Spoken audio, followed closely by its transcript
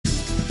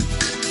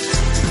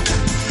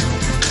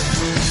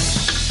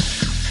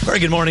Very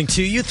good morning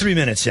to you. 3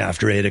 minutes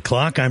after 8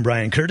 o'clock. I'm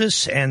Brian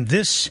Curtis, and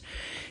this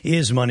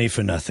is Money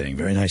for Nothing.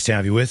 Very nice to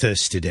have you with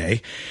us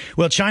today.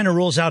 Well, China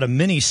rolls out a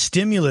mini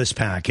stimulus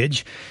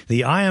package.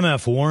 The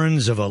IMF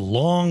warns of a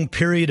long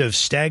period of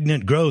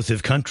stagnant growth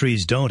if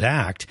countries don't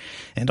act.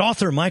 And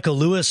author Michael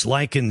Lewis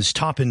likens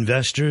top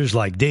investors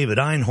like David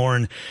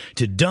Einhorn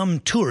to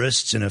dumb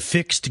tourists in a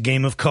fixed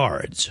game of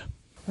cards.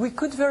 We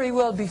could very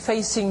well be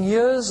facing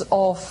years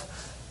of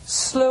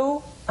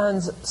slow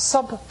and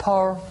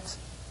subpar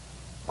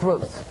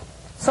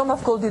growth. Some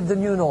have called it the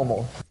new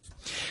normal.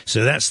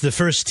 So that's the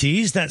first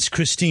tease. That's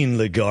Christine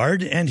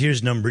Lagarde. And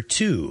here's number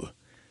two.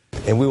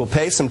 And we will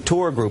pay some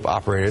tour group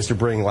operators to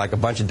bring like a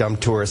bunch of dumb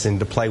tourists in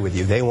to play with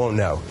you. They won't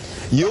know.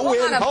 You'll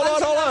win.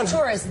 Hold on.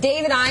 Tourists.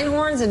 David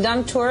Einhorn's a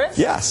dumb tourist?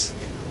 Yes.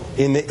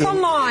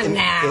 Come on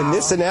now. In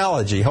this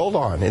analogy, hold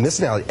on. In this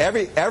analogy,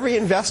 every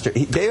investor,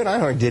 David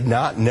Einhorn did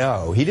not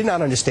know. He did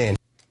not understand.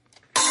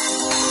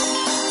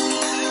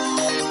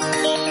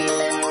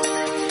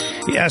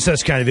 Yes,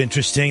 that's kind of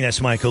interesting.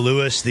 That's Michael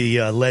Lewis, the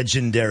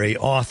legendary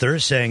author,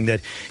 saying that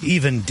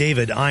even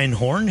David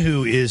Einhorn,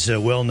 who is a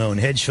well-known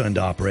hedge fund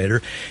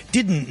operator,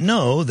 didn't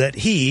know that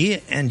he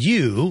and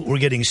you were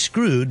getting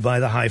screwed by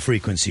the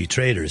high-frequency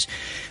traders.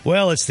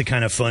 Well, it's the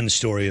kind of fun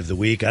story of the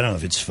week. I don't know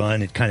if it's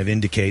fun. It kind of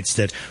indicates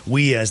that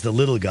we, as the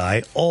little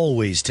guy,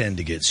 always tend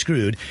to get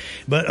screwed.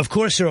 But, of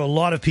course, there are a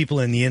lot of people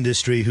in the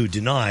industry who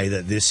deny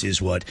that this is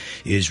what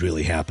is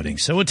really happening.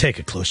 So we'll take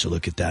a closer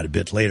look at that a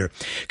bit later.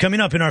 Coming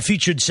up in our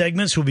featured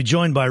segment, we'll be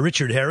joined by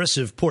Richard Harris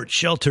of Port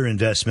Shelter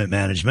Investment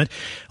Management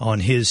on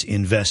his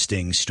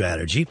investing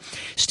strategy.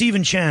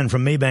 Stephen Chan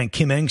from Maybank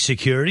Kim Eng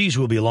Securities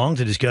will be along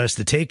to discuss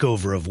the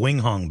takeover of Wing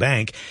Hong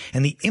Bank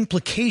and the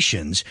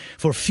implications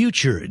for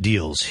future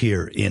deals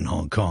here in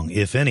Hong Kong,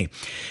 if any.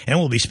 And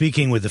we'll be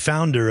speaking with the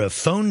founder of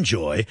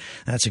PhoneJoy.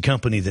 That's a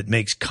company that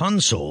makes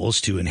consoles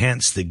to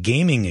enhance the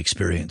gaming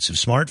experience of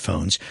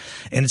smartphones.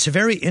 And it's a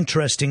very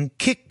interesting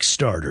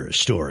Kickstarter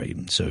story.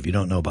 So if you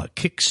don't know about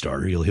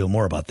Kickstarter, you'll hear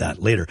more about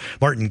that later.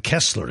 Martin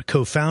Kessler,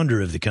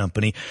 co-founder of the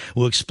company,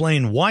 will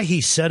explain why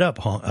he set up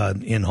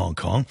in Hong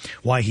Kong,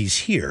 why he's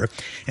here,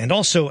 and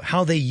also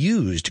how they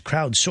used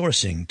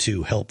crowdsourcing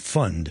to help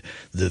fund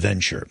the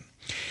venture.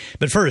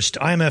 But first,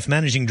 IMF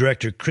Managing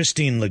Director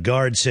Christine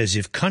Lagarde says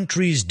if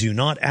countries do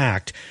not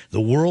act,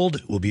 the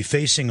world will be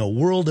facing a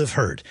world of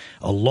hurt,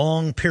 a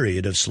long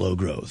period of slow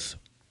growth.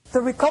 The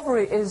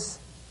recovery is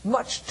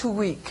much too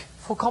weak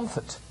for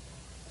comfort.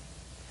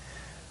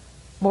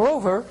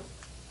 Moreover,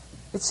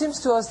 it seems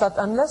to us that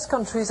unless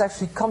countries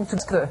actually come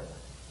together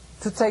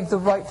to take the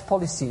right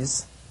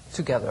policies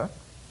together,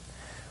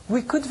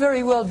 we could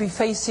very well be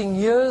facing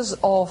years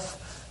of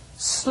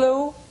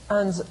slow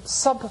and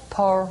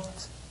subpar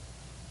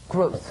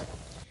growth.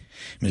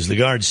 Ms.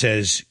 Lagarde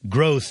says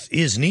growth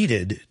is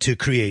needed to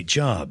create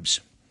jobs.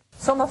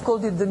 Some have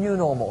called it the new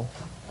normal.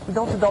 We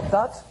don't adopt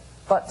that,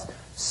 but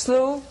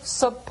slow,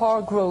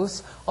 subpar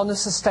growth on a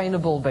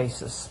sustainable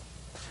basis.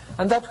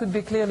 And that would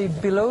be clearly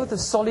below the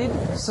solid,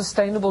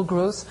 sustainable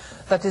growth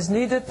that is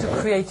needed to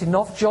create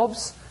enough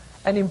jobs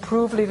and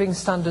improve living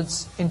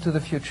standards into the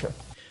future.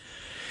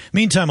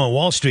 Meantime, on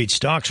Wall Street,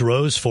 stocks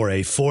rose for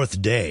a fourth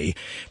day.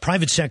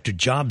 Private sector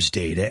jobs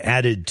data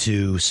added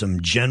to some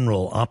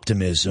general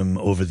optimism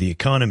over the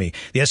economy.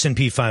 The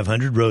S&P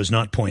 500 rose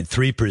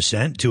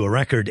 0.3% to a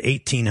record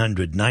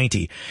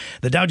 1,890.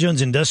 The Dow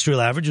Jones Industrial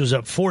Average was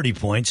up 40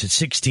 points at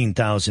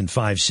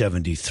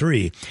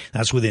 16,573.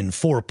 That's within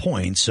 4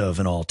 points of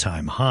an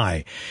all-time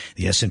high.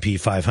 The S&P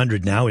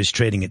 500 now is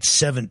trading at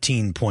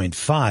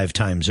 17.5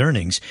 times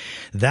earnings.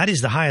 That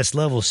is the highest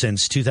level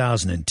since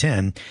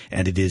 2010,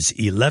 and it is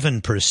 11%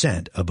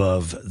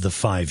 above the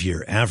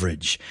 5-year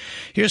average.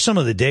 Here's some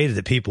of the data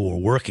that people were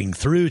working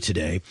through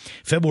today.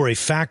 February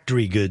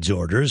factory goods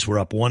orders were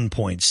up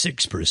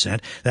 1.6%.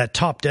 That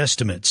topped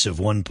estimates of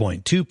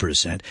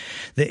 1.2%.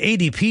 The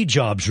ADP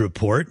jobs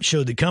report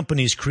showed that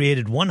companies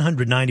created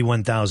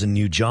 191,000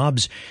 new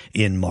jobs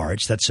in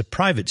March. That's a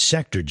private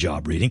sector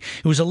job reading.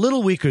 It was a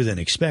little weaker than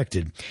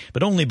expected,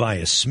 but only by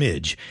a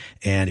smidge.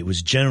 And it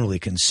was generally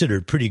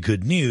considered pretty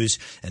good news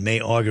and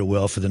may augur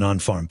well for the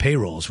non-farm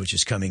payrolls, which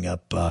is coming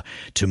up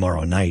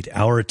tomorrow night,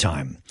 our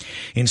time.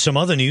 In some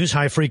other news,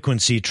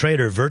 high-frequency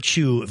trader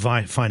Virtue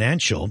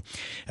Financial,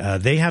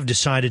 they have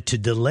decided to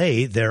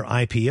delay their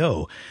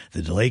IPO.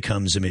 The delay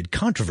comes amid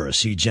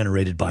controversy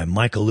generated by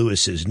Michael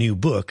Lewis's new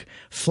book,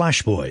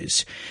 Flash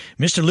Boys.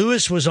 Mr.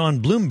 Lewis was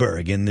on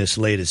Bloomberg in this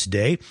latest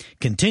day,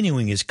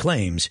 continuing his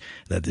claims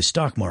that the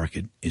stock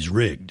market is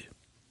rigged.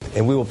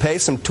 And we will pay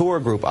some tour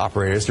group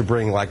operators to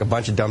bring like a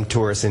bunch of dumb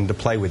tourists in to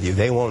play with you.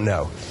 They won't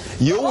know.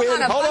 You'll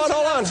win. Hold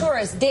on.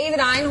 Tourists. David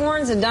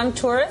Einhorn's a dumb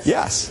tourist?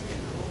 Yes.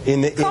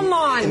 Come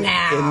on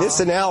now. In this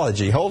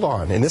analogy, hold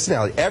on. In this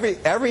analogy,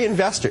 every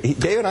investor,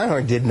 David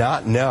Einhorn did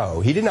not know.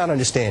 He did not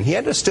understand. He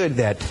understood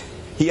that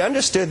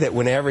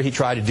whenever he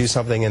tried to do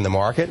something in the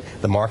market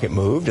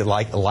moved,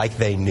 like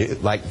they knew,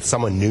 like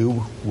someone knew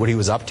what he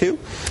was up to.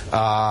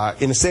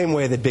 In the same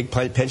way that big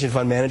pension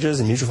fund managers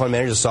and mutual fund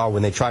managers saw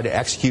when they tried to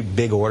execute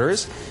big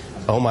orders,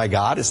 oh my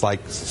God, it's like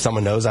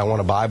someone knows I want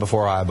to buy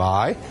before I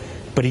buy.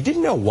 but he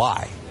didn't know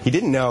why. He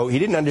didn't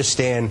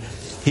understand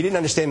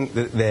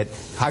that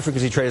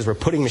high-frequency traders were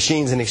putting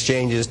machines in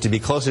exchanges to be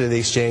closer to the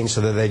exchange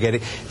so that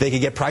they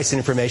could get price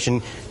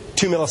information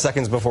 2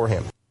 milliseconds before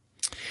him.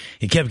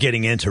 He kept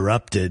getting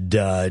interrupted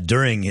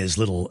during his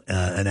little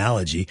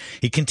analogy.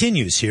 He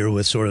continues here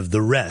with sort of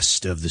the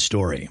rest of the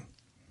story.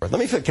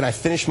 Can I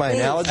finish my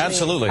analogy?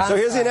 Absolutely. So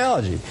here's the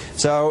analogy.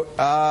 So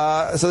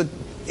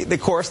of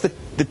course,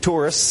 the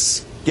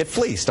tourists get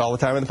fleeced all the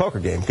time in the poker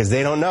game because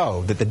they don't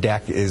know that the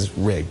deck is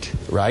rigged,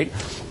 right?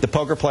 The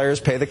poker players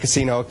pay the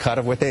casino a cut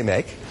of what they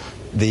make.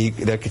 The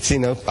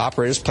casino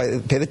operators pay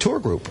the tour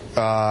group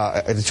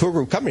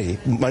company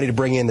money to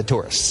bring in the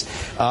tourists.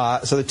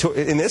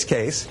 In this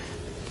case,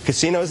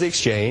 casino is the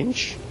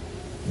exchange,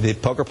 the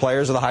poker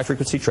players are the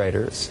high-frequency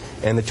traders,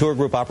 and the tour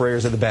group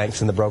operators are the banks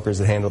and the brokers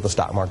that handle the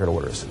stock market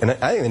orders. And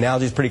I think the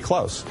analogy is pretty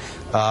close.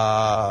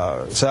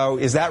 So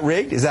is that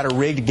rigged? Is that a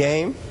rigged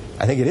game?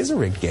 I think it is a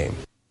rigged game.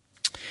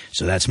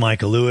 So that's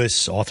Michael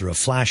Lewis, author of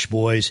Flash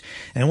Boys,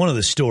 and one of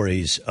the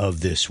stories of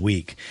this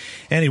week.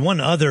 And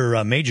one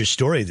other major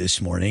story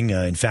this morning,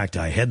 in fact,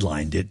 I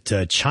headlined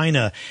it.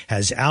 China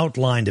has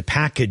outlined a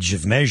package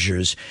of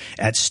measures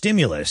at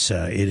stimulus.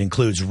 It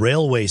includes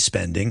railway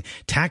spending,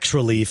 tax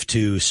relief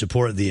to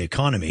support the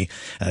economy,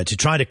 to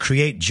try to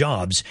create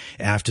jobs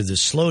after the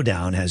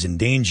slowdown has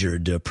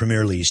endangered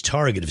Premier Lee's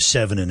target of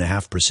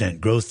 7.5%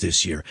 growth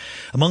this year.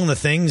 Among the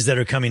things that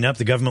are coming up,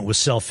 the government will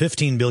sell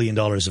 $15 billion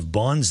of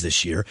bonds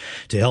this year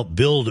to help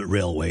build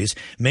railways,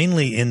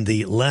 mainly in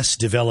the less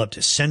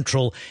developed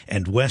central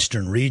and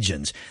western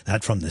regions.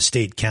 That from the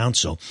State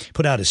Council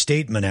put out a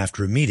statement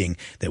after a meeting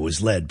that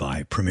was led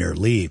by Premier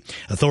Lee.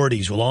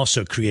 Authorities will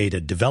also create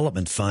a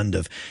development fund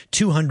of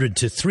 200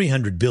 to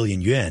 300 billion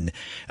yuan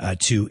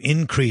to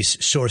increase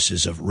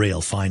sources of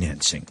rail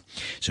financing.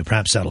 So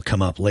perhaps that'll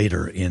come up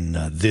later in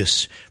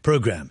this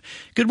program.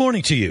 Good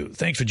morning to you.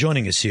 Thanks for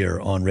joining us here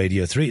on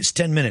Radio 3. It's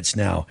 10 minutes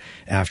now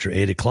after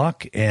 8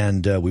 o'clock,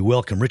 and we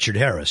welcome Richard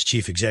Harris,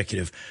 Chief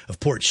Executive of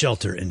Port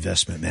Shelter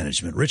Investment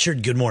Management.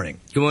 Richard, good morning.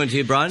 Good morning to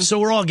you, Brian. So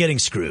we're all getting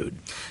screwed.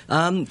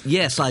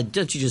 Yes,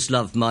 don't you just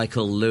love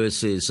Michael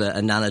Lewis's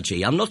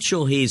analogy? I'm not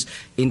sure he's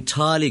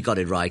entirely got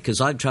it right,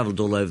 because I've travelled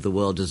all over the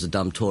world as a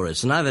dumb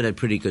tourist, and I've had a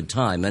pretty good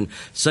time, and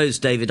so's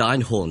David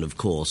Einhorn, of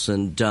course,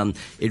 and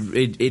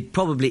it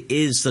probably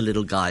is the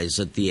little guys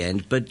at the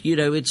end, but, you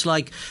know, it's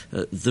like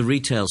the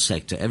retail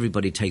sector.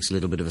 Everybody takes a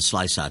little bit of a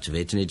slice out of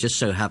it, and it just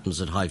so happens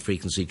that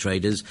high-frequency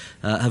traders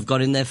have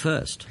got in there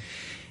first.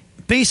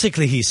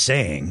 Basically, he's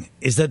saying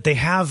is that they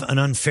have an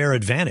unfair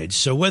advantage.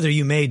 So whether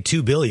you made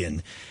 $2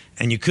 billion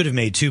and you could have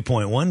made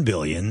 $2.1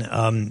 billion,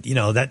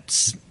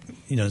 that's,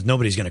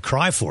 nobody's going to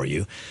cry for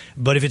you.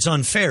 But if it's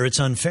unfair, it's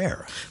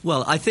unfair.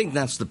 Well, I think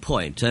that's the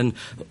point. And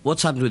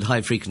what's happened with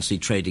high-frequency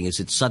trading is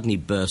it's suddenly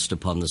burst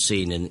upon the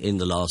scene in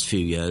the last few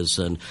years,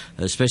 and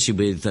especially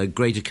with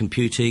greater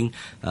computing,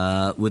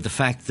 with the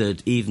fact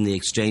that even the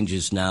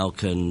exchanges now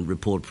can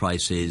report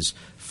prices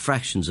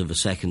fractions of a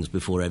second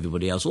before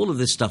everybody else. All of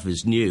this stuff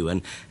is new,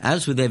 and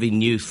as with every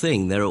new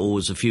thing, there are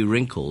always a few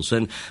wrinkles.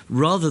 And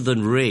rather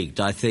than rigged,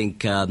 I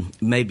think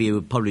maybe it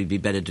would probably be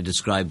better to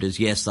describe it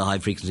as, yes, the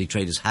high-frequency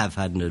traders have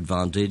had an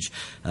advantage.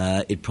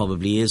 It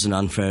probably is an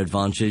unfair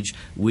advantage.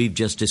 We've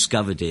just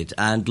discovered it.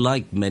 And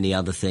like many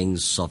other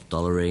things, soft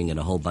dollaring and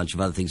a whole bunch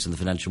of other things in the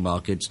financial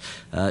markets,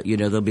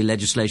 there'll be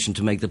legislation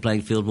to make the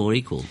playing field more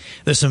equal.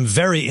 There's some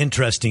very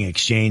interesting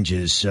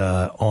exchanges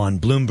on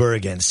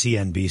Bloomberg and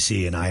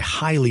CNBC, and I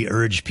highly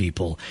urge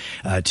people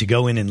to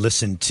go in and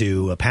listen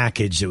to a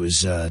package that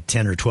was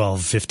 10 or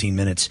 12, 15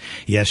 minutes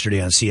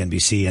yesterday on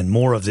CNBC, and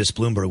more of this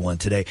Bloomberg one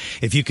today.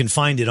 If you can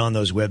find it on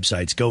those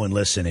websites, go and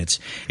listen. It's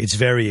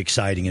very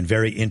exciting and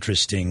very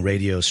interesting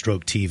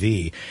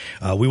radio/TV.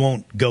 We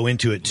won't go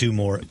into it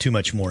too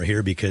much more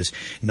here because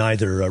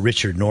neither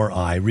Richard nor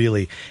I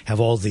really have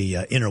all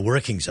the inner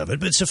workings of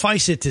it. But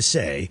suffice it to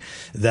say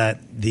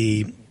that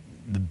the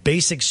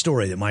basic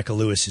story that Michael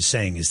Lewis is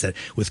saying is that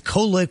with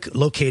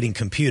co-locating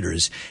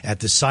computers at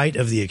the site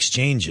of the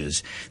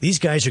exchanges, these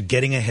guys are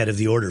getting ahead of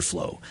the order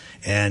flow.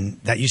 And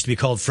that used to be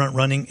called front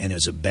running, and it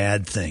was a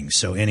bad thing.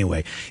 So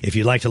anyway, if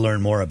you'd like to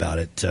learn more about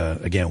it,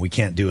 again, we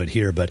can't do it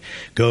here, but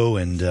go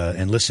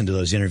and listen to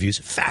those interviews.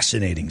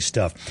 Fascinating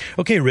stuff.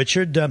 Okay,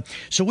 Richard,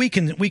 so we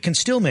can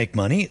still make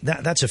money.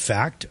 That's a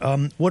fact.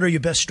 What are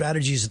your best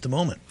strategies at the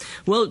moment?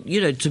 Well,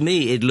 to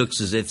me, it looks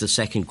as if the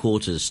second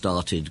quarter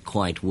started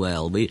quite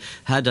well. We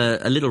had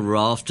a little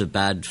raft of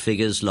bad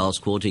figures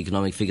last quarter,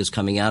 economic figures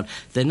coming out.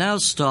 They're now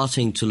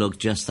starting to look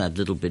just that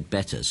little bit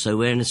better. So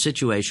we're in a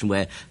situation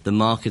where the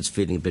market's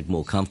feeling a bit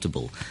more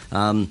comfortable.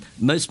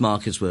 Most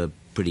markets were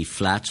pretty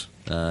flat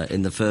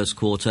in the first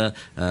quarter.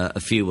 A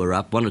few were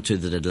up. One or two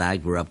that had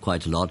lagged were up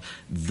quite a lot.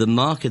 The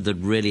market that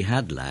really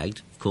had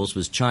lagged, of course,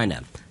 was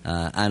China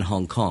and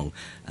Hong Kong.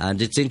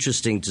 And it's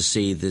interesting to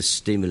see this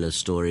stimulus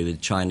story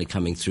with China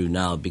coming through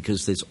now,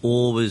 because there's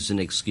always an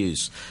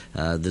excuse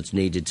that's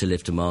needed to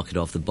lift a market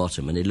off the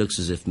bottom. And it looks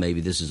as if maybe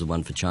this is the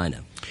one for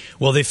China.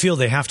 Well, they feel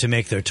they have to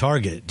make their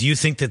target. Do you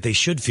think that they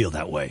should feel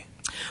that way?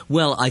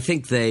 Well, I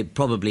think they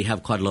probably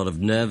have quite a lot of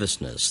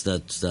nervousness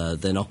that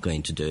they're not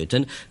going to do it.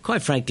 And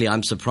quite frankly,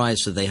 I'm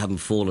surprised that they haven't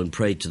fallen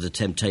prey to the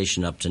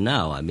temptation up to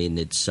now. I mean,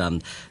 it's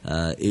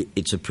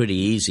a pretty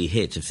easy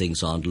hit if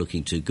things aren't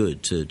looking too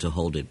good to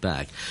hold it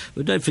back.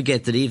 But don't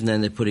forget that even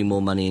then they're putting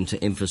more money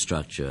into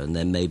infrastructure, and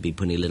then maybe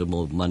putting a little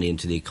more money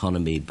into the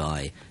economy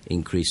by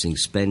increasing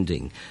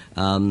spending.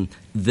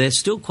 They're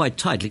still quite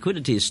tight.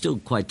 Liquidity is still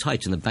quite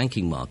tight in the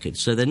banking market,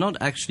 so they're not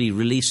actually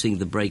releasing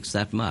the brakes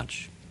that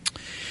much.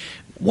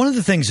 One of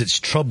the things that's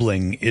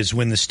troubling is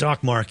when the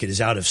stock market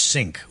is out of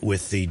sync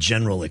with the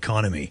general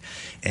economy.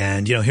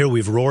 And, here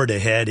we've roared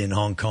ahead in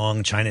Hong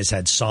Kong. China's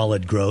had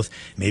solid growth.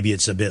 Maybe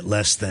it's a bit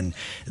less than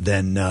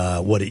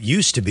what it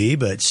used to be,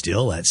 but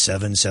still at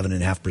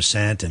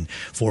 7.5%, and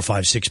 4,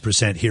 5,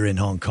 6% here in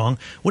Hong Kong.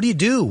 What do you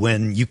do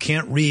when you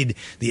can't read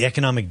the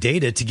economic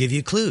data to give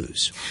you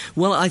clues?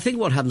 Well, I think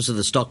what happens to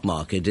the stock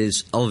market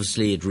is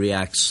obviously it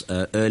reacts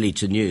early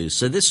to news.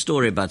 So this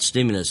story about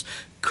stimulus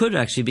could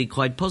actually be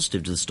quite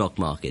positive to the stock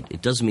market.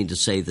 It doesn't mean to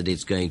say that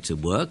it's going to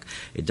work.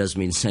 It doesn't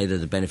mean to say that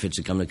the benefits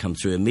are going to come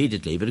through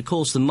immediately. But, of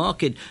course, the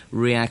market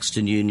reacts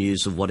to new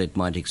news of what it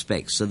might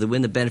expect. So that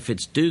when the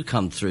benefits do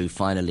come through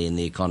finally in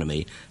the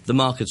economy, the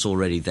market's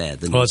already there.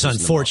 Well, it's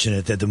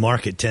unfortunate that the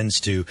market tends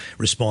to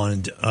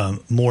respond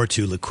more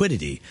to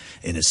liquidity,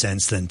 in a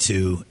sense, than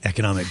to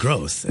economic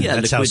growth. And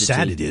that's how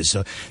sad it is.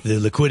 So the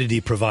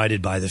liquidity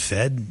provided by the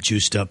Fed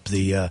juiced up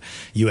the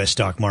U.S.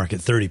 stock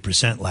market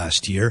 30%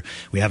 last year.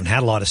 We haven't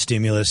had a lot of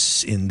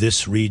stimulus in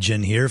this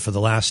region here for the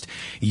last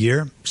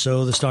year,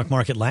 so the stock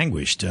market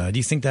languished. Do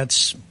you think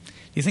that's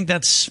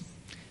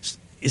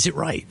is it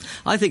right?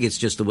 I think it's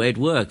just the way it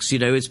works.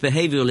 It's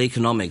behavioral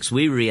economics.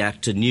 We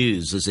react to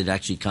news as it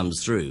actually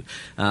comes through.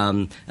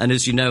 And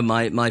as you know,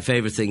 my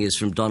favorite thing is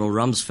from Donald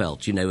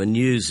Rumsfeld. A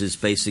news is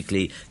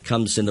basically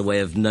comes in the way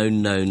of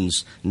known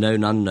knowns,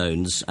 known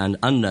unknowns, and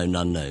unknown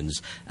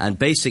unknowns. And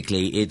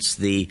basically it's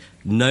the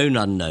known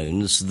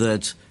unknowns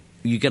that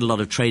you get a lot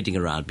of trading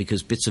around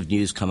because bits of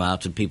news come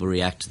out and people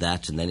react to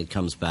that and then it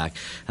comes back.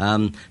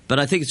 But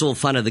I think it's all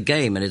fun of the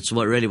game, and it's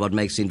what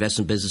makes the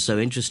investment business so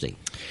interesting.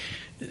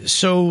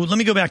 So let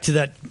me go back to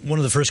that one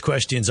of the first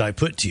questions I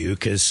put to you,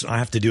 because I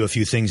have to do a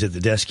few things at the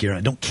desk here. I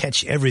don't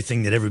catch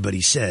everything that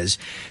everybody says.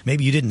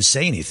 Maybe you didn't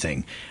say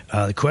anything.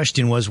 The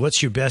question was,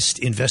 what's your best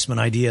investment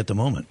idea at the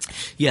moment?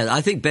 Yeah,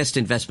 I think best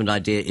investment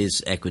idea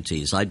is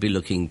equities. I'd be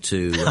looking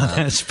to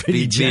That's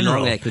pretty general. Be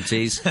long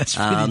equities. That's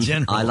pretty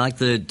general. I like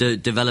the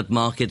developed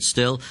markets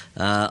still.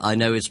 I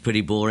know it's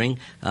pretty boring.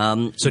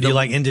 So do you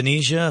like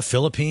Indonesia,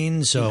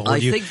 Philippines, or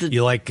do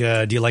you like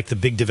the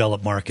big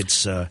developed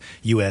markets,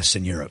 U.S.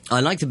 and Europe?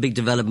 I like the big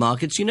developed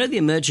markets. The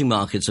emerging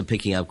markets are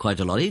picking up quite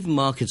a lot. Even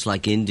markets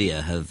like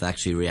India have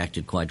actually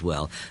reacted quite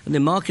well. And the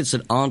markets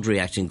that aren't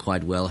reacting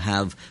quite well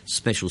have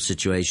special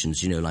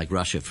situations, like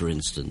Russia, for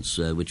instance,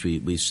 which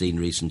we've seen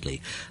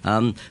recently.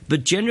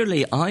 But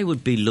generally, I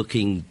would be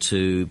looking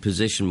to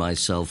position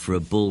myself for a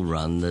bull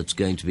run that's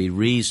going to be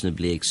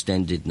reasonably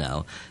extended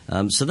now.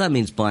 So that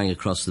means buying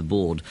across the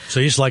board. So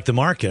you just like the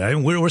market. I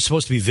mean, we're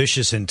supposed to be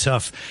vicious and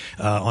tough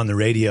on the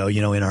radio,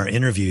 in our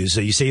interviews.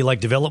 You say you like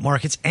developed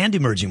markets and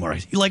emerging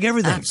markets. You like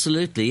everything.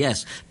 Absolutely,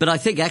 yes. But I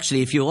think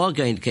actually if you are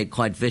going to get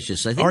quite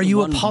vicious, I think Are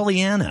you a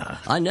Pollyanna?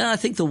 I know. I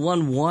think the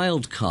one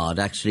wild card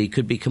actually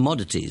could be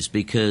commodities,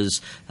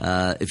 because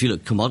if you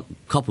look,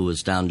 copper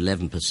was down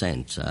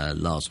 11%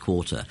 last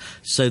quarter.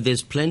 So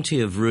there's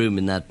plenty of room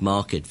in that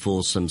market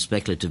for some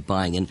speculative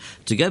buying. And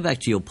to go back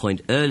to your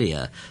point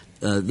earlier,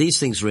 these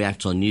things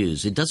react on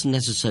news. It doesn't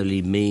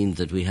necessarily mean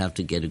that we have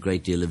to get a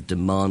great deal of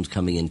demand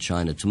coming in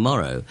China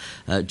tomorrow.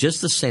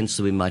 Just the sense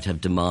that we might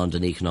have demand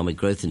and economic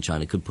growth in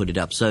China could put it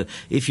up. So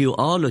if you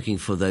are looking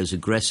for those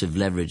aggressive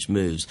leverage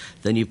moves,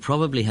 then you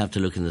probably have to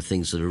look in the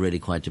things that are really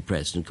quite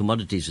depressed, and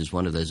commodities is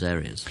one of those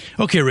areas.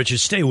 Okay, Richard,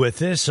 stay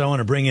with us. I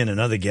want to bring in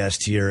another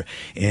guest here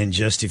in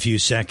just a few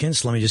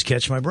seconds. Let me just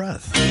catch my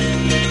breath.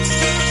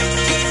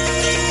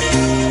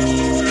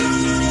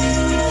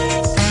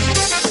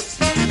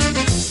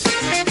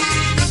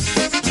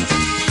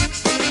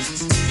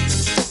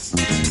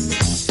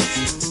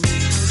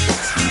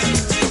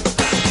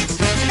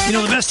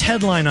 The best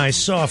headline I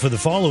saw for the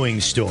following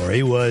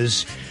story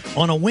was,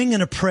 "On a Wing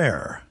and a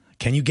Prayer."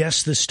 Can you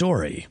guess the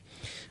story?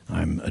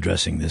 I'm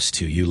addressing this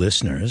to you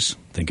listeners.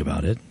 Think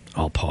about it.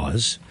 I'll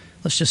pause.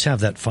 Let's just have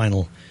that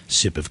final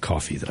sip of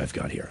coffee that I've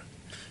got here.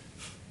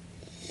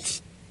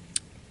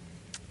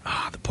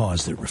 The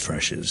pause that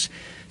refreshes.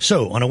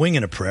 So, on a wing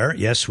and a prayer,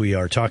 yes, we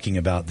are talking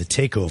about the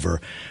takeover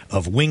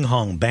of Wing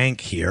Hong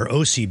Bank here.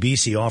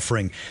 OCBC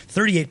offering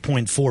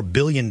 $38.4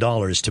 billion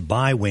to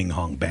buy Wing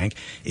Hong Bank.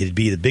 It'd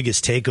be the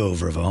biggest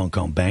takeover of a Hong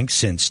Kong bank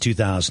since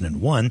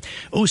 2001.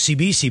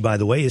 OCBC, by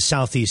the way, is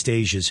Southeast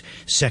Asia's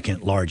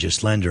second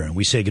largest lender. And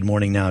we say good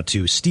morning now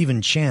to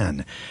Stephen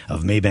Chan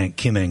of Maybank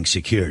Kim Eng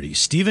Securities.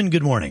 Stephen,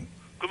 good morning.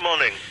 Good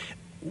morning.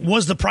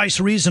 Was the price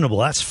reasonable?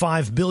 That's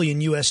 $5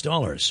 billion US.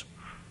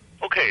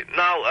 Okay,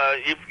 now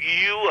if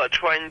you are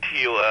trying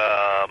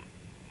to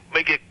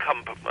make it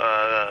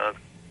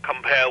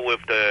compare with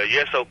the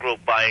USO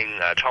Group buying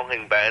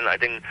Chongqing Bank, I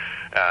think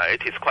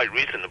it is quite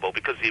reasonable,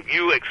 because if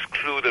you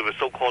exclude the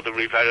so-called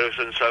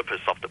revaluation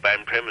surplus of the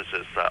bank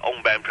premises,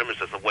 own bank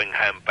premises of Wing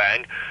Hang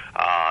Bank,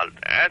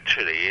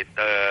 actually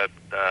the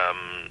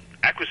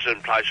acquisition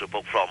price to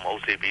book from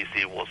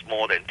OCBC was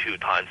more than 2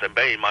 times. And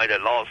bear in mind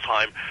that last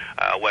time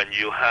when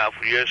you have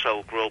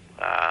USO Group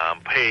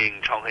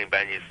paying Chongqing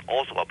Bank is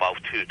also about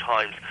 2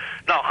 times.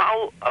 Now,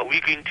 how are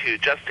we going to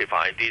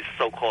justify this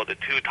so-called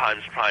 2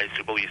 times price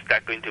to book? Is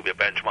that going to be a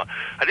benchmark?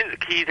 I think the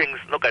key things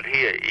look at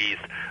here is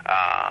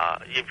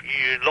if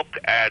you look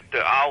at the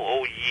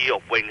ROE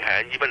of Wing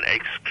Hang, even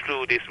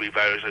exclude this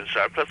revaluation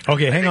surplus.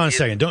 Okay, hang on a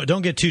second.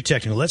 Don't get too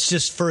technical. Let's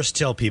just first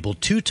tell people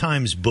 2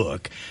 times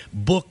book.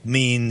 Book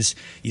means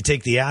you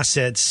take the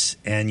assets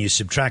and you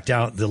subtract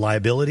out the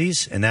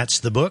liabilities, and that's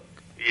the book?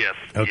 Yes.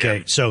 Okay,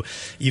 yes. so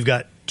you've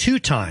got 2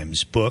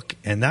 times book,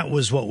 and that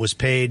was what was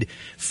paid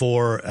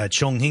for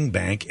Chongqing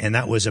Bank, and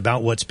that was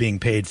about what's being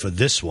paid for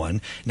this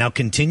one. Now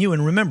continue,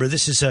 and remember,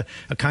 this is a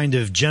kind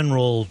of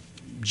general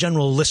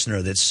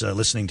listener that's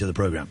listening to the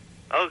program.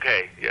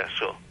 Okay, yeah,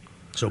 sure.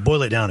 So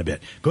boil it down a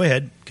bit. Go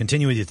ahead.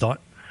 Continue with your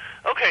thought.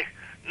 Okay.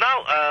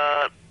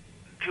 Now,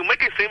 to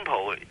make it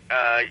simple,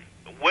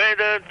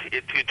 whether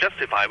to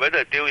justify whether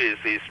a deal is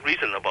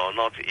reasonable or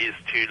not is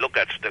to look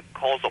at the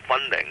cost of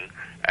funding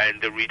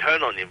and the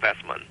return on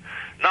investment.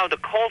 Now, the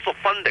cost of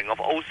funding of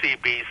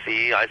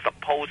OCBC, I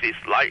suppose, is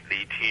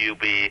likely to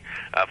be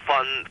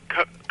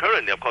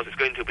currently, of course, it's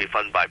going to be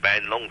funded by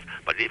bank loans,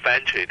 but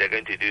eventually they're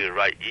going to do the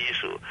right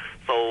issue.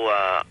 So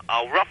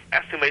our rough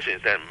estimation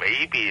is that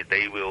maybe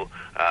they will,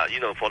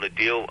 for the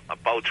deal,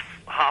 about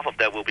half of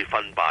that will be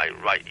funded by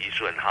right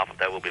issue and half of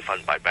that will be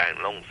funded by bank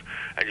loans.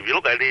 And if you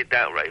look at it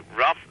that way,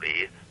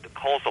 roughly the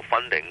cost of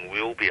funding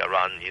will be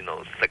around,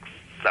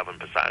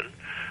 6-7%.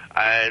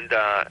 And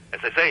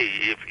as I say,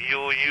 if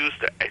you use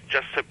the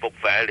adjusted book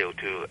value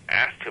to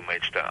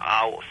estimate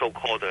our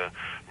so-called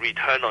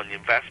return on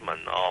investment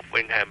of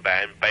Wing Hang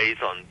Bank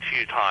based on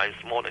 2 times,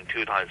 more than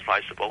 2 times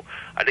price to book,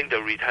 I think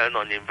the return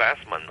on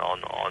investment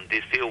on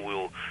this deal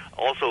will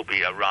also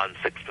be around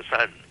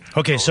 6%.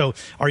 Okay, so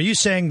are you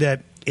saying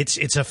that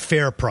it's a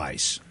fair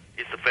price?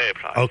 It's a fair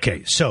price.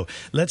 Okay, so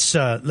let's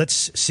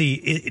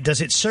see.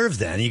 Does it serve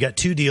then? You got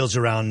 2 deals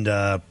around,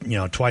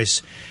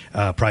 twice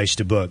price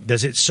to book.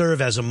 Does it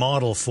serve as a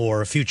model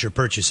for future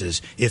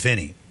purchases, if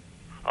any?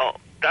 Oh,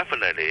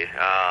 definitely.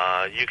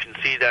 You can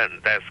see that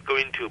there's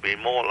going to be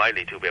more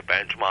likely to be a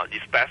benchmark,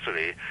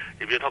 especially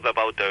if you talk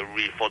about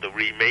for the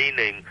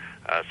remaining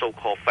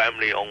so-called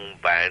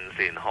family-owned banks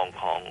in Hong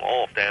Kong.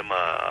 All of them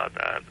are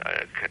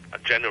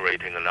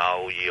generating an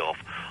ROE of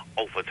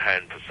over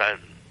 10%.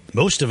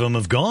 Most of them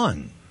have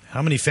gone.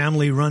 How many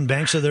family-run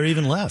banks are there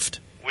even left?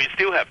 We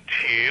still have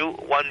 2.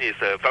 One is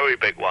a very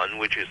big one,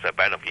 which is a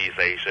Bank of East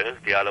Asia.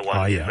 The other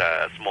one is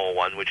a small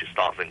one, which is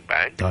Dah Sing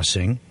Bank. Dah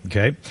Sing,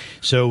 okay.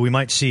 So we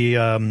might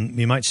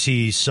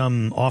see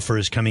some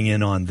offers coming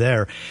in on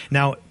there.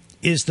 Now,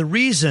 is the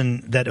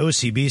reason that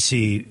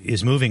OCBC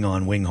is moving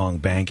on Wing Hang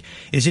Bank,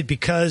 is it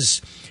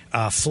because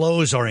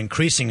flows are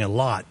increasing a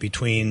lot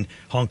between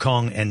Hong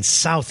Kong and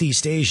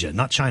Southeast Asia,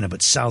 not China,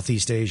 but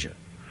Southeast Asia?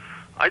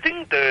 I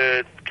think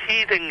the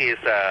key thing is,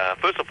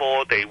 first of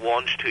all, they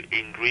want to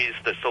increase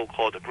the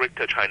so-called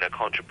Greater China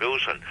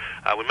contribution.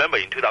 Remember,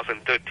 in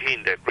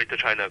 2013, the Greater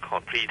China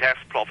pre-tax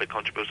profit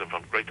contribution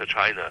from Greater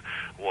China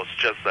was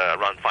just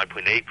around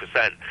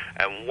 5.8%.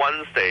 And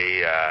once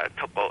they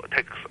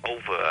take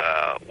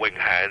over Wing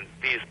Hang,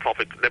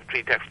 the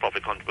pre-tax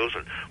profit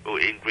contribution will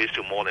increase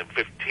to more than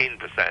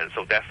 15%.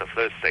 So that's the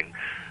first thing.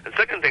 The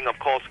second thing, of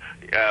course,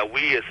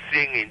 we are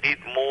seeing indeed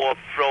more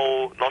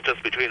flow, not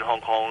just between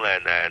Hong Kong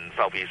and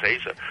Southeast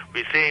Asia.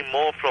 We're seeing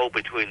more flow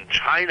between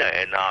China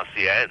and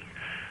ASEAN.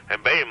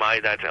 And bear in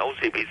mind that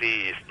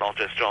OCBC is not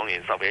just strong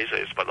in South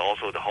Asia, but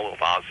also the whole of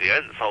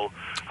ASEAN. So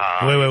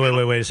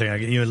wait a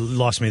second. You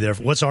lost me there.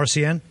 What's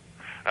ASEAN?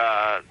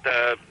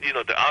 The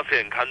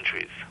ASEAN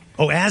countries.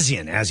 Oh,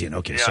 ASEAN.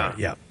 Okay, yeah.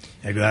 Sorry.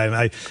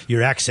 Yeah,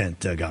 your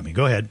accent got me.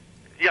 Go ahead.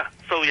 Yeah.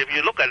 So if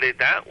you look at it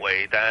that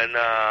way, then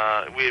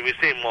we're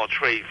seeing more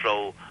trade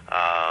flow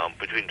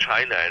between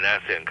China and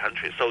ASEAN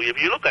countries. So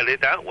if you look at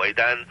it that way,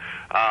 then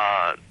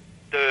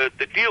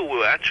the deal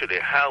will actually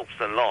help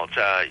a lot,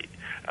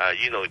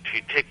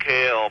 to take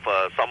care of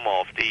some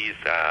of these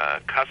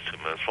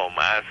customers from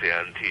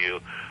ASEAN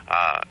to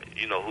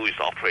who is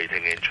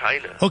operating in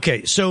China.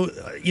 Okay, so,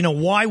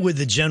 why would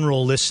the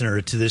general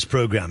listener to this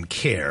program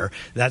care?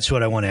 That's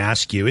what I want to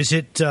ask you.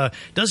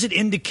 Does it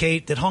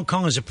indicate that Hong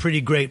Kong is a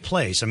pretty great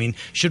place? I mean,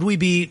 should we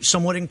be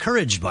somewhat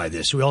encouraged by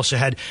this? We also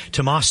had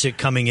Temasek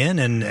coming in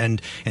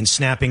and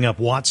snapping up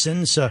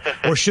Watson's,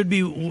 or should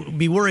we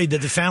be worried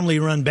that the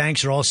family-run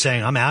banks are all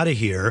saying, I'm out of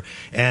here,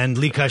 and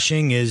Li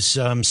Ka-shing is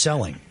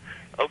selling?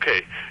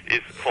 Okay,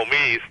 for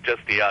me, it's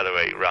just the other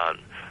way around.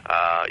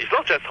 It's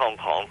not just Hong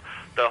Kong.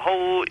 the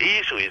whole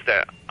issue is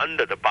that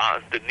under the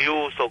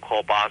new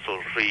so-called Basel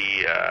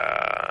III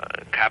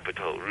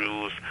capital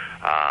rules,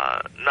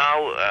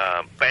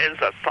 now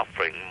banks are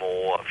suffering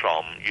more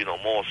from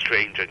more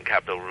stringent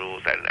capital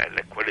rules and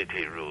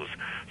liquidity rules.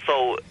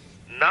 So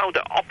now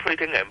the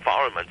operating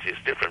environment is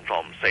different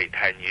from, say,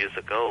 10 years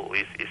ago.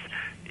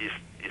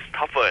 It's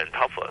tougher and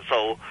tougher.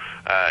 So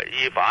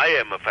if I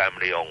am a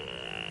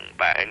family-owned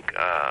bank,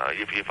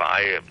 if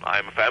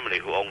I'm a family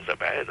who owns a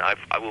bank,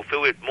 I will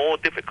feel it more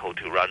difficult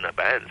to run a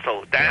bank.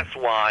 So that's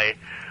why,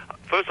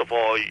 first of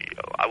all,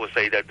 I would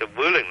say that the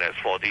willingness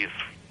for these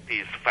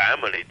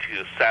family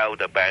to sell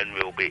the bank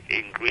will be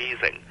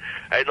increasing.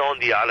 And on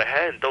the other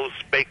hand, those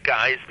big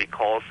guys,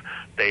 because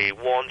they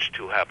want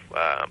to have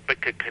a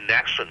bigger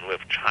connection with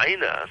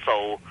China,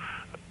 so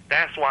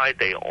that's why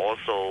they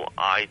also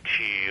eye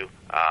to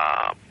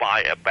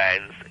buy a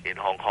bank in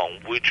Hong Kong,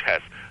 which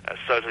has a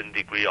certain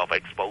degree of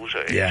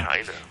exposure in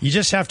China. You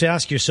just have to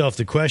ask yourself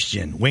the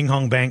question: Wing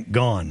Hong Bank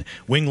gone,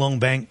 Wing Lung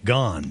Bank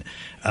gone,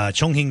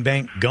 Chongqing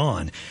Bank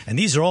gone, and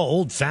these are all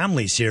old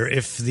families here.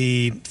 If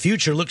the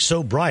future looks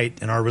so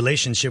bright in our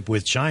relationship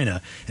with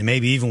China, and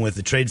maybe even with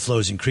the trade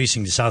flows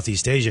increasing to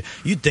Southeast Asia,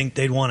 you'd think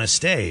they'd want to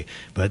stay,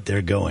 but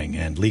they're going,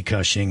 and Li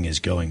Ka-shing is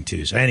going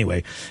too. So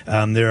anyway,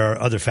 there are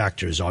other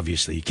factors,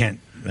 obviously. You can't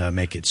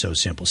make it so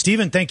simple.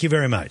 Stephen, thank you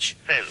very much.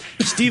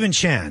 Thanks. Stephen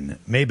Chan,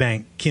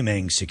 Maybank Kim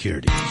Eng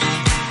Securities.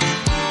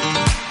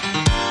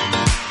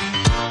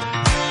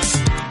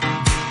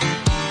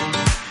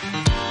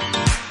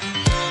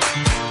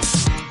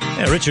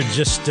 Yeah, Richard,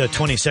 just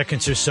 20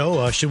 seconds or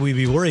so. Should we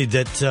be worried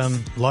that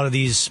a lot of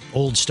these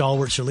old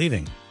stalwarts are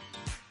leaving?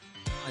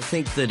 I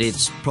think that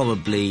it's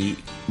probably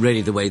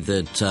really the way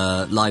that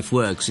life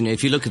works.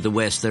 If you look at the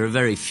West, there are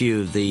very few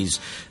of these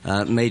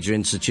major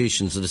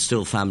institutions that are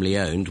still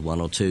family-owned,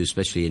 one or two,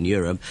 especially in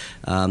Europe,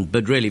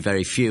 but really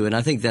very few. And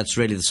I think that's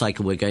really the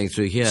cycle we're going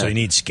through here. So you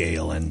need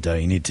scale, and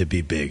you need to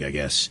be big, I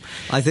guess.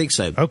 I think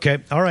so. Okay.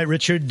 All right,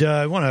 Richard,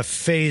 I want to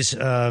phase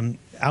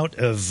out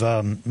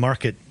of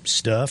market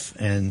stuff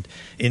and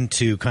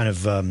into kind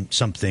of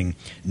something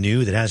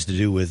new that has to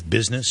do with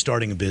business,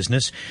 starting a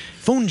business.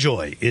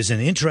 PhoneJoy is an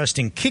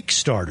interesting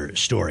Kickstarter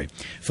story.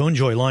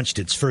 PhoneJoy launched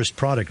its first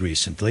product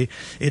recently.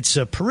 It's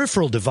a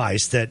peripheral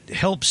device that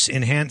helps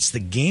enhance the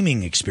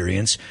gaming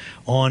experience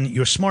on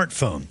your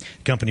smartphone.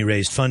 The company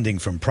raised funding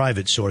from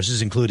private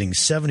sources, including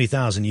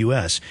 $70,000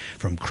 US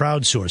from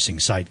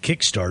crowdsourcing site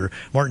Kickstarter.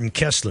 Martin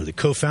Kessler, the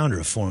co-founder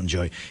of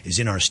PhoneJoy, is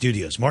in our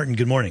studios. Martin,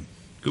 good morning.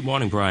 Good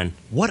morning, Brian.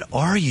 What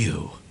are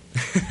you?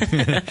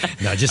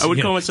 No, just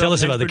tell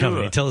us about the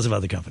company. Tell us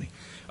about the company.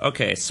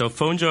 Okay, so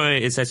PhoneJoy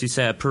is, as you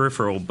said,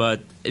 peripheral.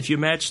 But if you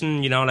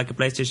imagine, like a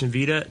PlayStation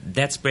Vita,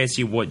 that's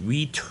basically what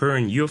we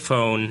turn your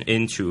phone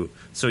into.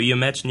 So you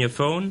imagine your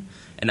phone,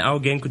 and our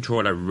game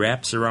controller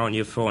wraps around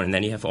your phone, and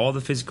then you have all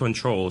the physical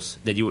controls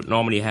that you would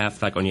normally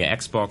have, like on your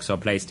Xbox or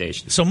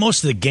PlayStation. So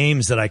most of the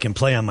games that I can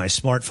play on my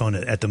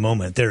smartphone at the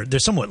moment, they're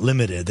somewhat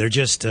limited. They're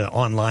just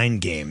online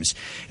games,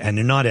 and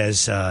they're not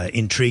as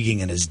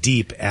intriguing and as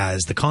deep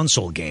as the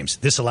console games.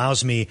 This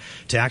allows me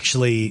to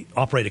actually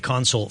operate a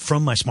console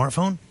from my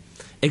smartphone?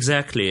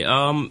 Exactly.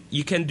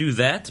 You can do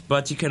that,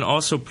 but you can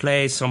also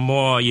play some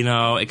more,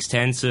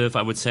 extensive,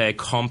 I would say,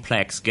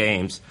 complex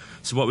games.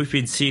 So what we've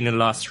been seeing in the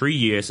last 3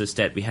 years is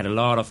that we had a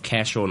lot of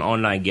casual and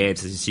online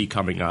games, as you see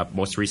coming up,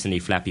 most recently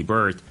Flappy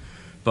Bird.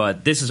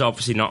 But this is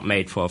obviously not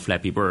made for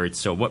Flappy Bird.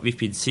 So what we've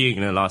been seeing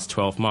in the last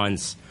 12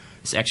 months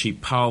is actually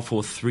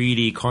powerful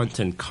 3D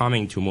content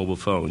coming to mobile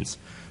phones.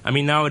 I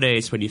mean,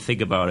 nowadays, when you think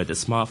about it, the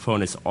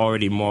smartphone is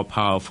already more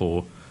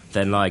powerful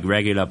than like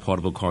regular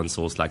portable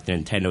consoles like the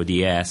Nintendo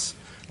DS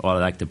or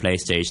like the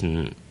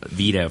PlayStation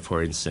Vita,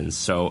 for instance.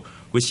 So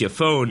with your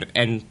phone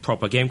and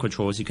proper game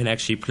controls, you can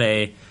actually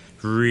play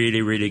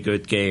really, really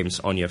good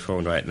games on your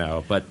phone right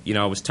now. But,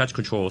 with touch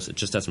controls, it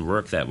just doesn't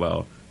work that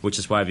well, which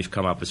is why we've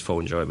come up with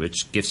PhoneJoy,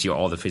 which gives you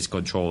all the physical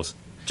controls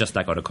just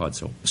like on a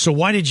console. So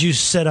why did you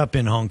set up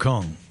in Hong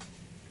Kong?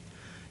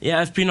 Yeah,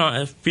 I've been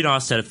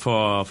asked that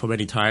for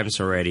many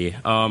times already.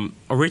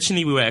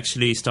 Originally, we were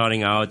actually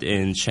starting out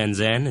in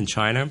Shenzhen in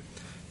China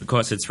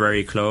because it's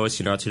very close,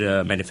 to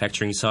the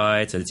manufacturing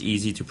sites, and it's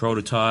easy to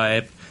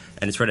prototype,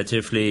 and it's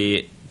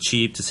relatively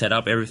cheap to set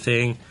up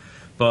everything.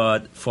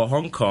 But for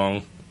Hong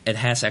Kong, it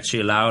has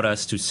actually allowed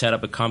us to set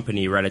up a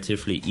company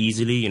relatively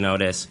easily.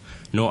 There's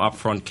no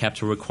upfront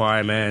capital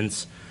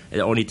requirements. It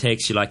only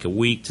takes you like a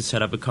week to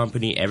set up a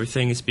company.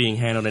 Everything is being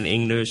handled in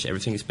English.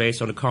 Everything is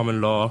based on the common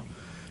law.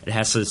 It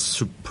has a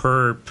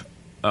superb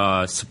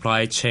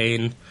supply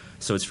chain,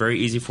 so it's very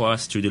easy for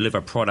us to deliver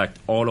product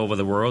all over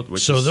the world.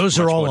 So those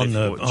are all on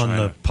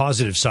the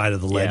positive side of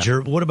the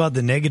ledger. Yeah. What about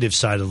the negative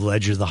side of the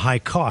ledger, the high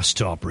cost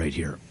to operate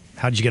here?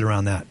 How did you get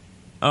around that?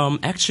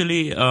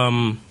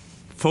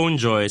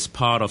 PhoneJoy is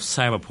part of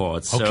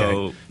Cyberport.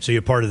 Okay, so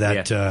you're part of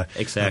that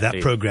exactly.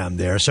 that program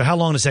there. So how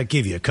long does that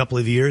give you? A couple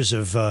of years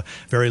of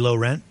very low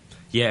rent?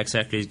 Yeah,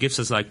 exactly. It gives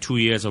us like 2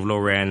 years of low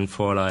rent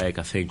for I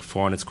think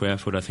 400 square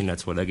foot. I think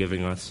that's what they're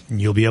giving us. And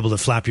you'll be able to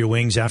flap your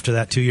wings after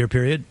that 2 year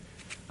period?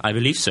 I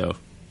believe so.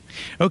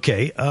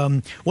 Okay.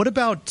 What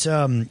about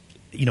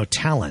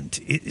talent.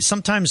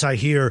 Sometimes I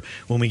hear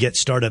when we get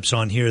startups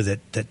on here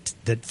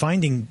that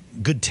finding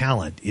good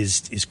talent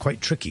is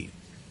quite tricky.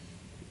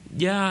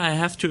 Yeah, I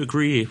have to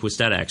agree with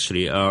that,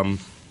 actually.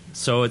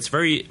 So it's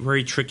very,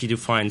 very tricky to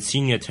find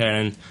senior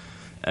talent,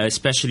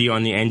 especially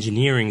on the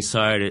engineering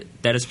side.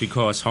 That is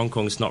because Hong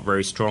Kong is not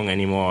very strong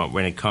anymore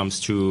when it comes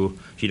to,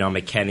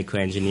 mechanical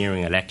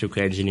engineering,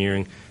 electrical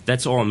engineering.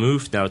 That's all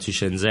moved now to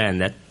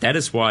Shenzhen. That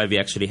is why we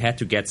actually had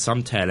to get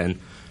some talent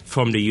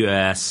from the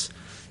US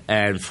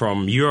and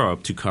from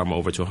Europe to come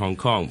over to Hong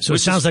Kong. So it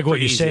sounds like what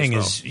you're saying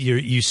is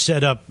you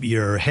set up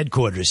your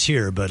headquarters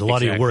here, but a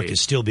lot of your work is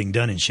still being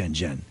done in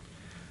Shenzhen.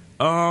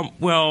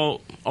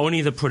 Well,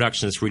 only the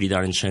production is really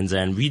done in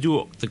Shenzhen. We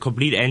do the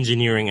complete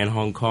engineering in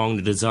Hong Kong,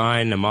 the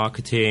design, the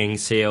marketing,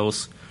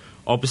 sales.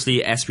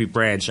 Obviously, as we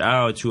branch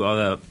out to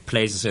other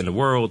places in the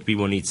world, we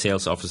will need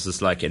sales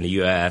offices like in the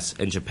US,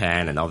 in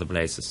Japan, and other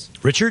places.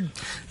 Richard?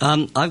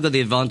 I've got the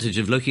advantage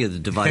of looking at the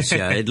device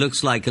here. It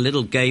looks like a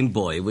little Game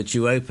Boy, which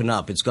you open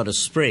up. It's got a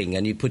spring,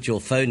 and you put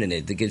your phone in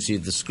it that gives you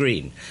the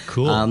screen.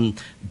 Cool.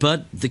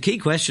 But the key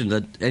question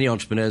that any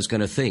entrepreneur is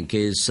going to think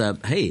is,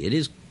 hey, it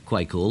is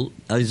quite cool.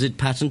 Is it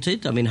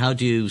patented? I mean, how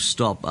do you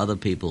stop other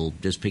people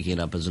just picking it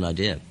up as an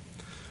idea?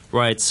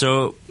 Right.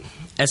 So,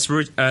 as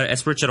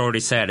Richard already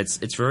said,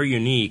 it's very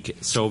unique.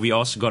 So we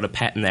also got a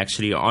patent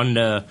actually on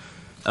the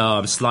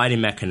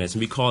sliding mechanism.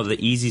 We call it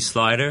the Easy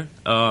Slider.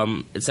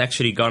 It's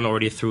actually gone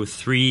already through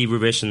 3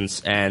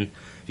 revisions, and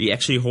we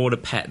actually hold a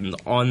patent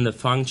on the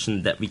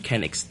function that we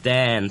can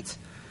extend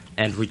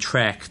and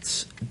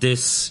retract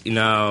this,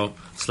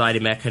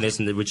 sliding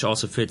mechanism, which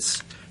also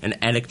fits an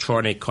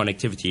electronic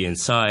connectivity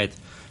inside.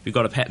 We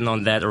got a patent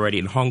on that already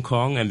in Hong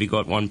Kong, and we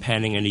got one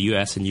pending in the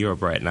US and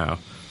Europe right now.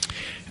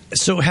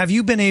 So have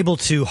you been able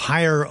to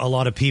hire a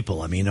lot of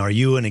people? I mean, are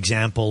you an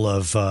example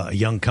of a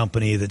young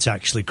company that's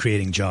actually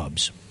creating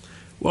jobs?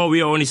 Well,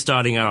 we are only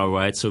starting out,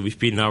 right? So we've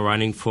been now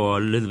running for a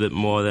little bit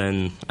more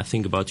than, I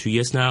think, about 2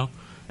 years now.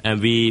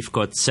 And we've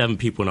got 7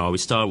 people now. We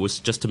started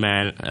with just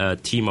a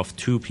team of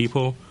 2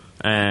 people.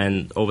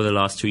 And over the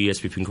last 2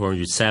 years, we've been growing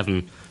to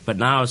 7. But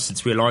now,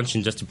 since we're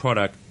launching just a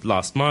product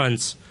last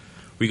month,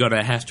 we're going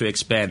to have to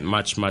expand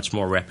much, much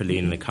more rapidly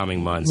in the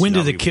coming months. When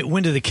do the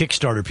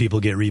Kickstarter people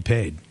get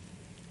repaid?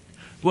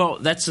 Well,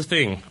 that's the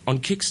thing. On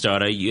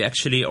Kickstarter, you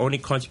actually only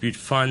contribute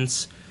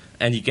funds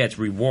and you get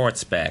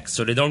rewards back.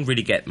 So they don't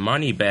really get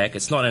money back.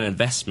 It's not an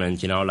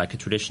investment, like a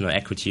traditional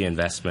equity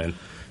investment.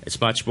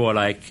 It's much more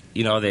like,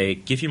 they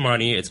give you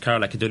money, it's kind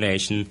of like a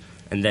donation,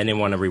 and then they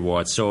want a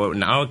reward. So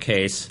in our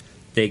case,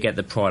 they get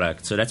the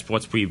product. So that's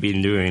what we've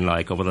been doing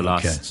over the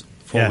last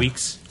 4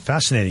 weeks.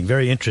 Fascinating.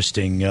 Very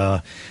interesting.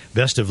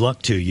 Best of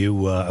luck to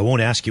you. I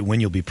won't ask you when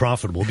you'll be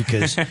profitable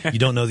because you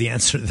don't know the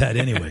answer to that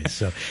anyway.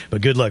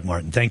 But good luck,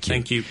 Martin. Thank you.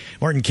 Thank you.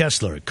 Martin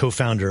Kessler,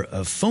 co-founder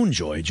of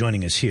PhoneJoy,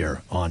 joining us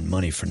here on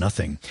Money for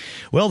Nothing.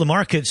 Well, the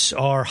markets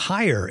are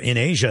higher in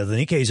Asia. The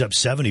Nikkei's up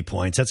 70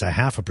 points. That's a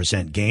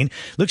 0.5% gain.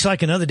 Looks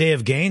like another day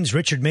of gains.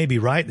 Richard may be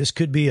right. This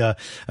could be a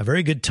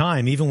very good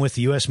time, even with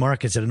the U.S.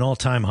 markets at an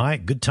all-time high.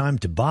 Good time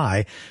to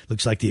buy.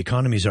 Looks like the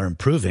economies are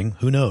improving.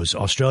 Who knows?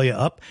 Australia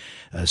up.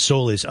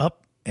 Seoul is up.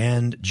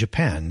 And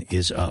Japan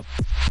is up.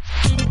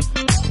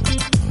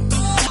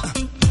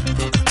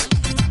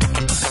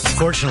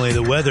 Unfortunately,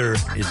 the weather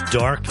is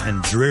dark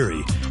and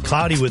dreary.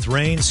 Cloudy with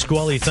rain,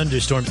 squally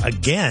thunderstorms.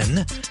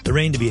 Again, the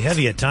rain to be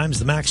heavy at times.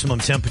 The maximum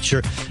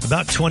temperature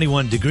about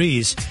 21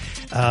 degrees.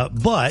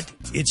 But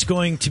it's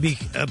going to be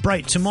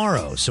bright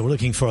tomorrow. So we're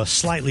looking for a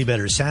slightly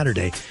better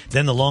Saturday.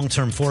 Then the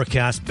long-term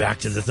forecast, back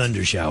to the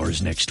thunder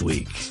showers next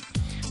week.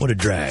 What a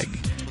drag.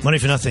 Money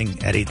for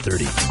Nothing at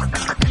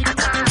 8:30.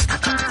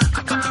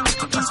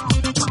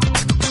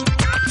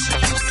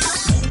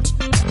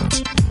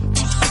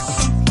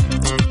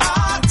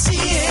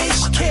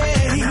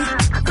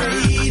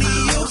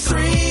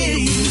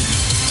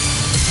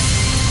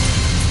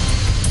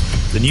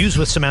 The news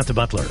with Samantha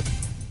Butler.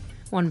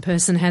 One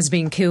person has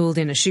been killed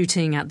in a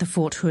shooting at the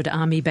Fort Hood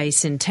Army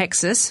base in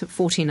Texas.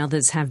 14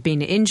 others have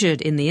been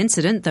injured in the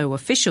incident, though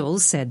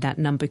officials said that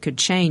number could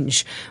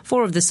change.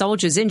 4 of the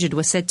soldiers injured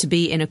were said to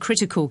be in a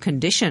critical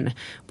condition.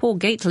 Paul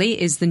Gately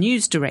is the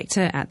news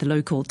director at the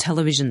local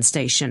television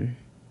station.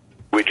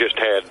 We just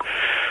had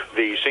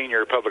the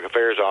senior public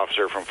affairs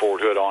officer from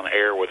Fort Hood on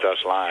air with us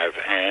live,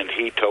 and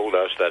he told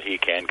us that he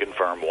can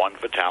confirm 1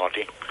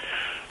 fatality,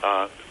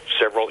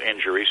 several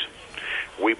injuries,